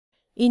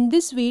In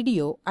this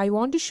video, I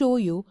want to show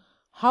you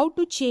how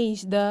to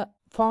change the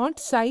font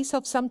size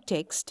of some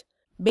text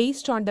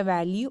based on the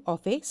value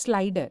of a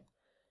slider.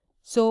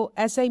 So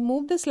as I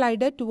move the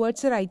slider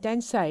towards the right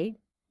hand side,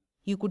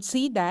 you could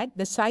see that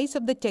the size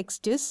of the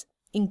text is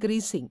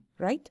increasing,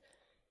 right?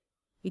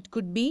 It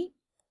could be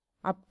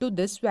up to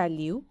this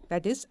value,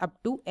 that is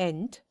up to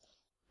end.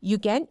 You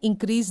can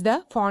increase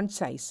the font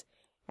size.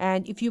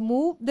 And if you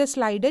move the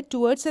slider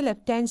towards the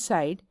left hand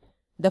side,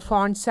 the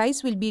font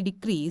size will be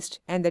decreased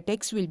and the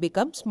text will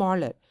become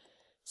smaller.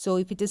 So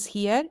if it is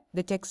here,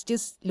 the text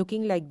is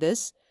looking like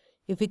this.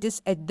 If it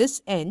is at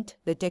this end,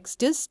 the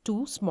text is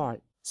too small.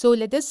 So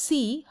let us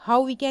see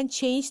how we can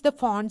change the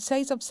font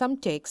size of some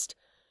text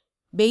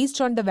based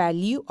on the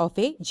value of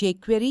a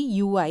jQuery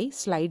UI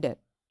slider.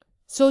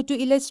 So to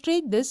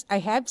illustrate this, I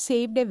have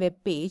saved a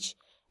web page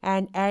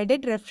and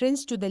added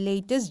reference to the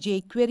latest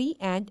jQuery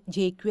and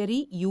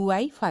jQuery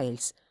UI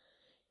files.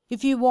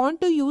 If you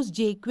want to use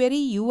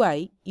jQuery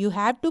UI, you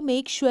have to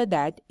make sure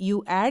that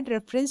you add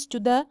reference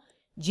to the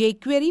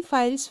jQuery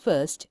files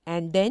first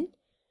and then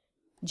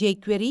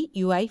jQuery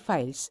UI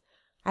files.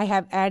 I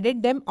have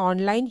added them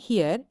online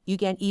here. You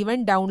can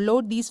even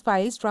download these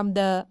files from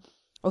the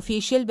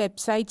official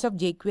websites of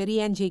jQuery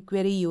and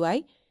jQuery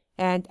UI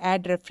and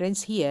add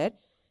reference here.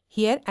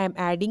 Here I am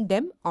adding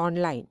them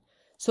online.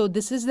 So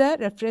this is the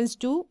reference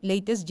to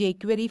latest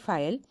jQuery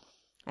file,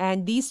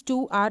 and these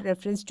two are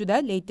reference to the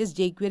latest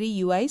jQuery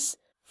UI's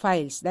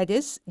files, that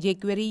is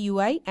jQuery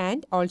UI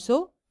and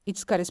also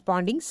its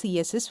corresponding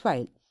CSS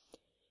file.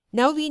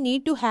 Now we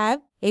need to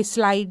have a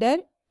slider,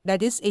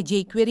 that is a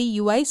jQuery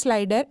UI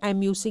slider I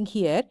am using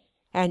here,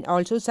 and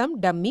also some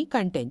dummy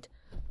content.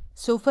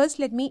 So first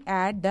let me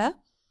add the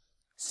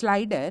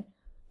slider.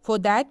 For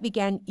that we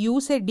can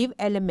use a div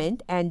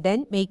element and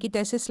then make it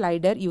as a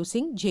slider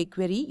using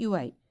jQuery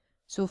UI.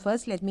 So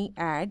first let me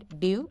add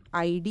div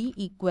id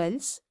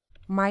equals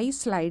my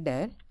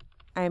slider.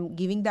 I am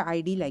giving the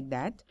id like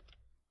that.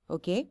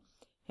 Okay.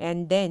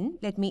 And then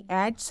let me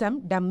add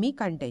some dummy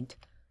content.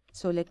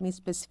 So let me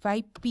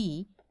specify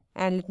p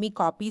and let me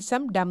copy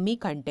some dummy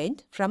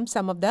content from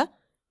some of the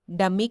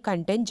dummy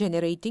content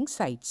generating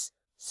sites.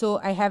 So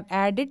I have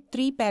added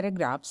 3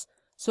 paragraphs.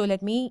 So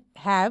let me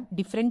have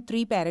different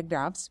 3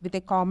 paragraphs with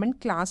a common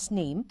class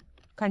name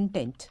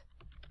content.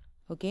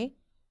 Okay.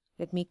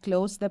 Let me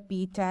close the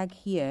p tag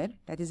here.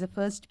 That is the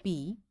first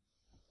p.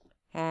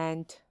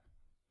 And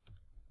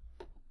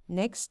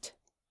next,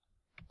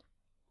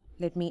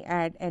 let me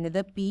add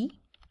another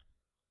p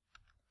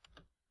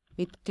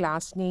with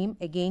class name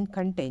again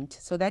content,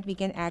 so that we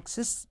can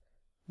access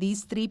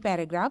these 3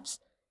 paragraphs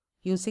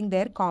using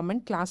their common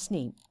class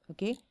name.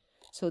 Okay.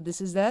 So this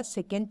is the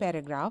second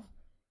paragraph.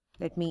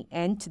 Let me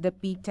end the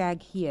p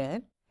tag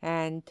here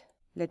and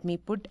let me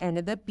put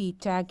another p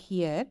tag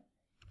here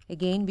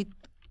again with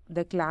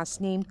the class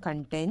name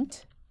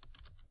content,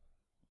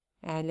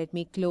 and let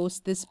me close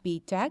this p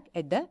tag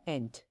at the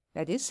end,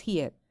 that is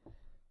here.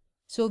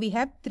 So we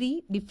have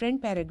 3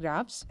 different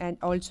paragraphs and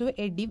also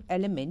a div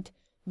element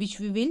which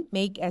we will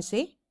make as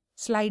a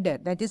slider,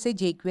 that is a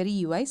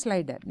jQuery UI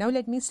slider. Now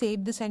let me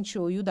save this and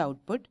show you the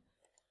output.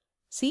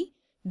 See,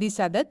 these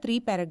are the 3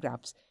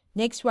 paragraphs.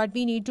 Next, what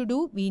we need to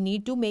do, we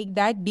need to make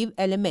that div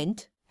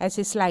element as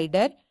a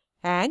slider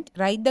and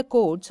write the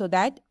code so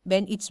that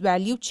when its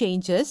value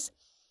changes,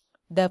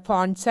 the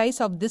font size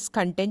of this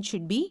content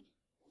should be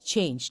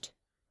changed,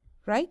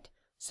 right?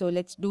 So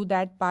let's do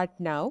that part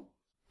now.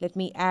 Let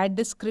me add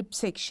the script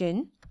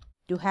section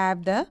to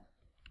have the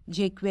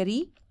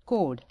jQuery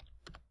code.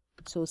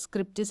 So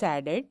script is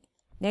added.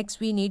 Next,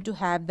 we need to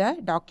have the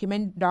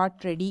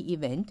document.ready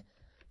event.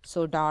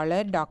 So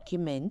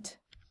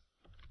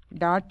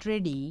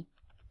 $document.ready.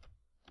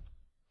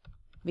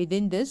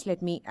 Within this,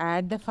 let me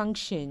add the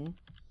function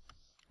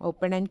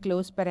open and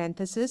close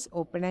parenthesis,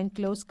 open and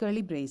close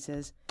curly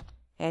braces.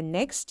 And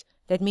next,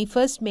 let me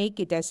first make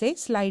it as a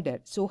slider.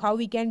 So how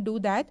we can do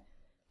that?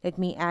 Let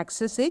me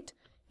access it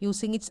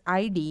using its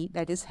ID,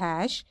 that is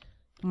hash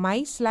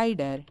my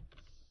slider.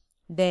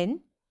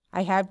 Then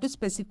I have to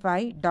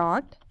specify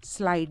dot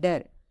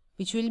slider,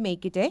 which will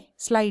make it a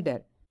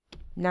slider.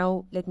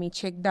 Now let me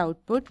check the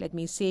output. Let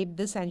me save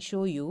this and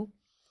show you.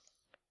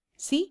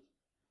 See,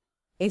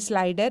 a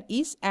slider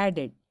is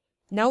added.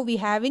 Now we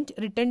haven't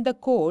written the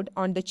code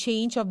on the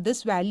change of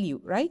this value,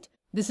 right?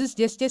 This is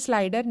just a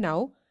slider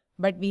now.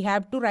 But we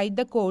have to write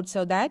the code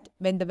so that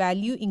when the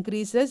value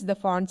increases, the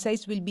font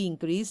size will be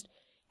increased,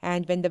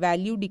 and when the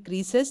value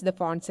decreases, the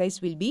font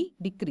size will be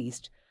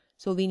decreased.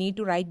 So we need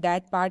to write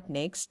that part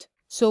next.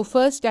 So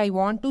first I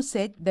want to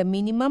set the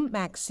minimum,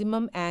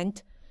 maximum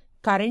and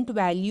current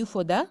value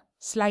for the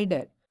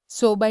slider.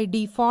 So by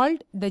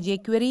default, the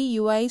jQuery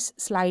UI's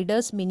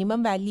slider's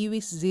minimum value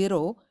is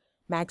 0,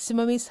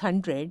 maximum is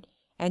 100,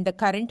 and the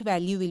current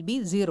value will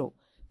be 0.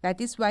 That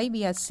is why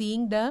we are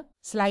seeing the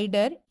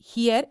slider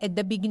here at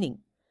the beginning.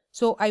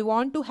 So I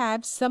want to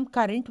have some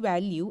current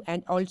value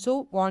and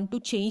also want to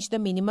change the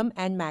minimum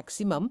and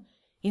maximum.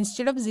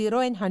 Instead of 0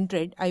 and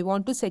 100, I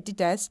want to set it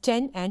as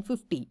 10 and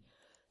 50.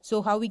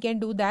 So how we can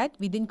do that?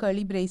 Within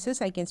curly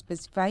braces, I can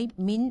specify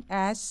min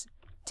as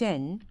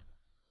 10,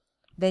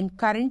 then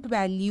current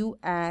value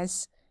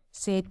as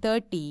say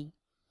 30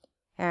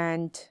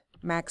 and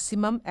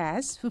maximum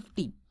as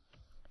 50.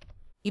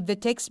 If the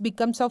text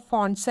becomes of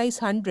font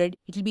size 100,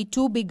 it will be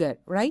too bigger,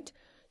 right?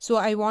 So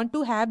I want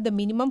to have the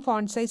minimum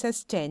font size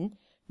as 10,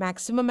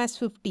 maximum as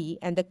 50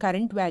 and the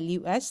current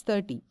value as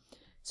 30.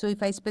 So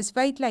if I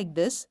specify it like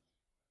this,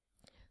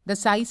 the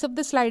size of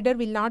the slider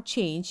will not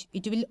change.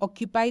 It will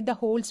occupy the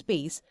whole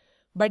space,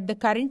 but the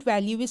current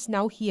value is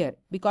now here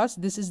because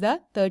this is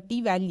the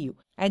 30 value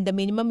and the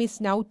minimum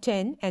is now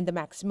 10 and the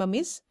maximum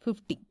is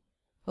 50.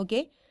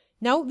 Okay.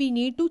 Now we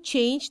need to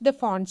change the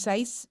font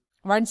size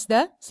once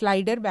the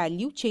slider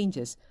value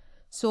changes.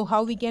 So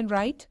how we can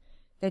write?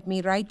 Let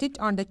me write it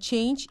on the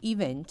change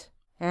event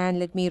and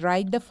let me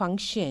write the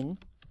function,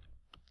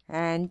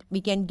 and we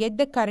can get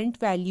the current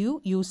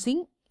value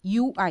using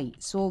UI.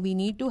 So we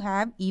need to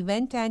have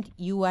event and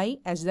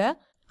UI as the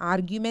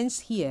arguments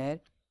here,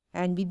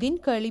 and within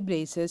curly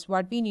braces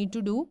what we need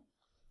to do?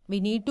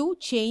 We need to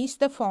change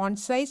the font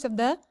size of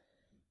the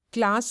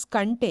class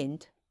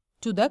content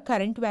to the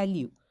current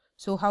value.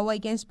 So how I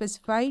can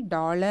specify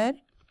 $.content,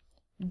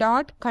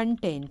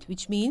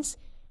 which means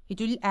it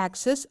will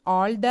access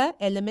all the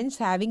elements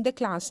having the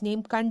class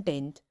name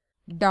content.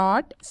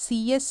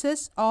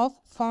 .css of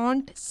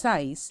font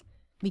size.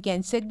 We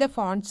can set the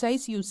font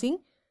size using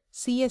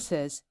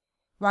CSS.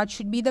 What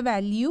should be the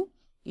value?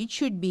 It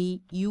should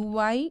be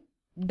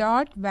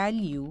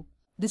UI.value.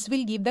 This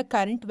will give the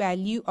current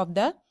value of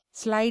the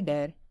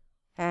slider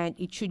and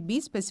it should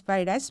be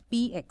specified as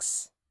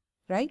PX,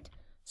 right?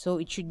 So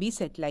it should be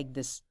set like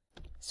this.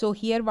 So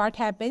here what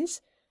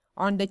happens?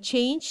 On the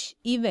change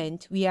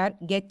event, we are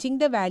getting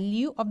the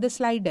value of the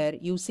slider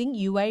using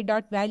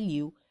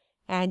UI.value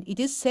and it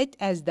is set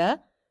as the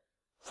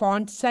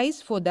font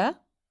size for the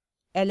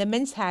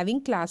elements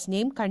having class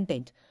name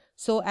content.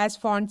 So as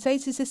font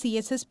size is a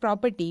CSS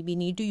property, we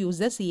need to use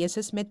the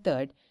CSS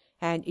method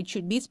and it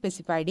should be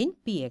specified in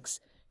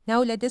PX.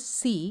 Now let us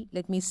see.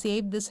 Let me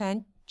save this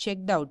and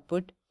check the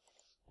output.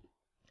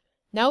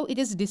 Now it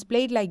is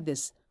displayed like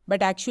this,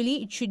 but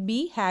actually it should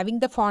be having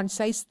the font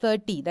size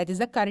 30. That is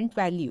the current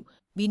value.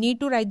 We need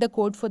to write the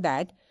code for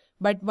that.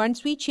 But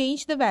once we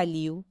change the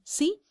value,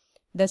 see,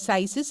 the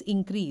size is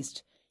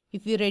increased.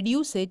 If we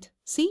reduce it,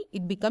 see,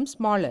 it becomes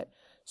smaller.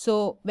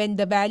 So when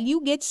the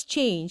value gets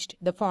changed,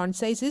 the font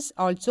size is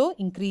also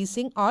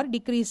increasing or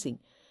decreasing.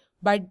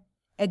 But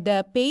at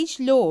the page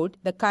load,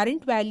 the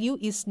current value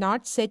is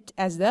not set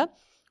as the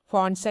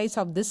font size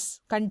of this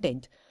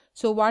content.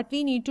 So what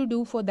we need to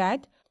do for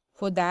that?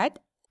 For that,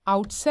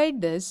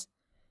 outside this,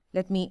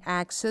 let me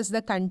access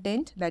the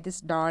content, that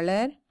is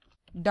 $.content,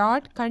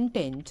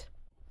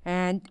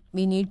 and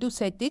we need to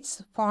set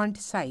its font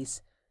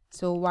size.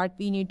 So what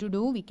we need to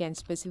do? We can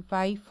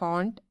specify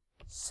font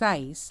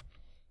size.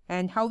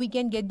 And how we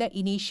can get the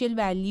initial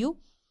value?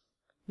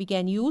 We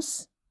can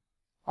use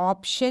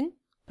option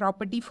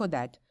property for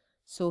that.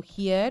 So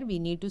here we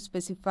need to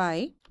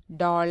specify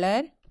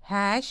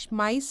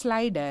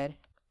 $#mySlider,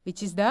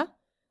 which is the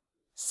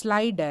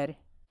slider,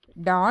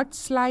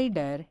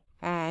 .slider,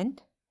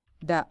 and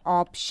the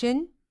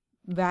option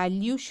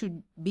value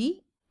should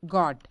be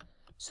got.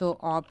 So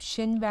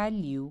option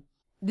value,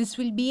 this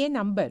will be a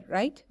number,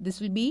 right?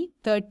 This will be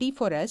 30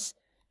 for us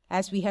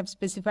as we have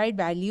specified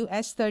value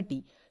as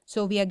 30.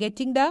 So we are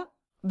getting the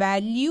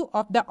value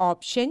of the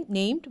option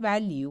named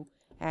value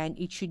and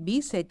it should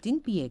be set in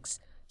PX.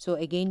 So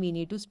again we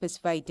need to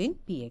specify it in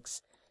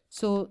PX.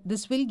 So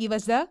this will give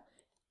us the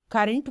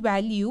current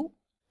value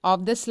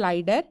of the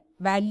slider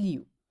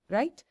value,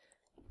 right?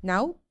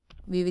 Now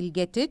we will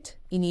get it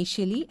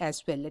initially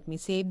as well. Let me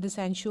save this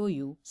and show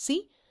you.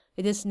 See,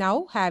 it is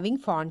now having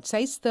font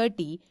size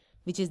 30,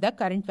 which is the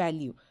current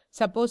value.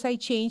 Suppose I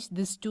change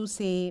this to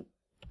say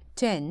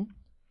 10.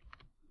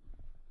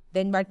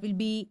 Then what will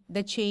be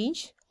the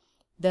change?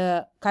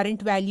 The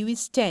current value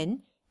is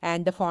 10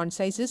 and the font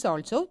size is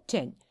also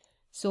 10.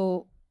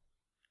 So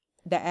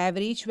the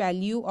average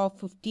value of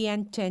 50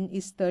 and 10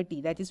 is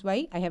 30. That is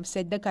why I have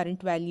set the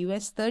current value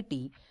as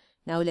 30.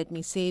 Now let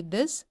me save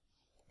this.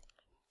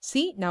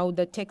 See, now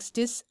the text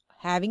is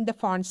having the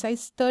font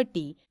size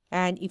 30,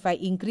 and if I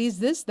increase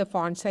this, the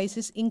font size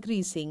is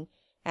increasing,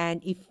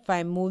 and if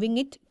I'm moving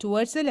it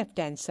towards the left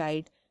hand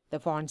side, the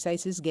font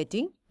size is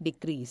getting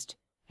decreased,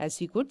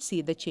 as you could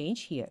see the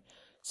change here.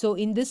 So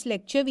in this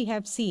lecture we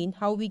have seen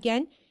how we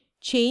can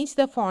change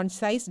the font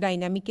size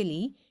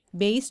dynamically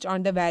based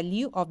on the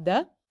value of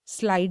the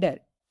slider.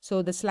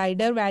 So the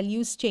slider value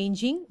is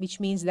changing,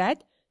 which means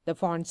that the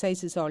font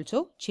size is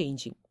also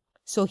changing.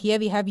 So here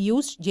we have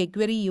used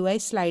jQuery UI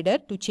slider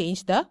to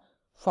change the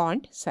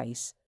font size.